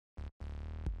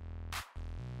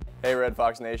Hey Red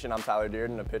Fox Nation, I'm Tyler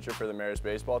Dearden, a pitcher for the Marist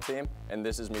Baseball team, and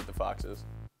this is Meet the Foxes.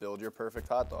 Build your perfect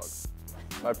hot dog.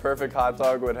 My perfect hot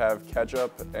dog would have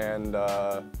ketchup and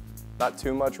not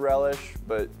too much relish,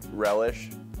 but relish.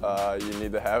 You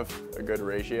need to have a good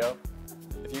ratio.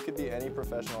 If you could be any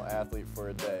professional athlete for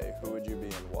a day, who would you be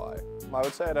and why? I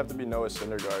would say I'd have to be Noah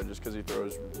Syndergaard just because he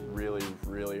throws really,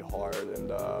 really hard, and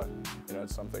you know,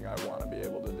 it's something I want to be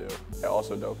able to do. Yeah,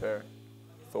 also dope hair.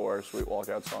 Thor, Sweet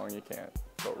Walkout song, you can't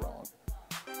go wrong.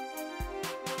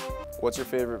 What's your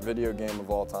favorite video game of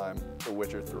all time? The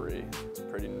Witcher 3. It's a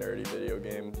pretty nerdy video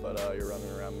game, but you're running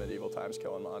around medieval times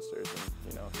killing monsters, and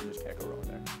you know, you just can't go wrong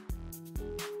there.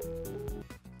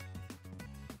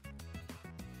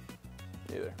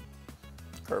 Neither.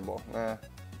 Curveball. Nah.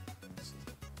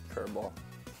 Curveball.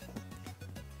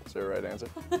 Is there a right answer?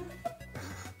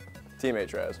 Teammate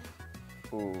Traz.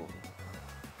 Ooh.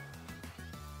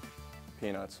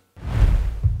 Peanuts.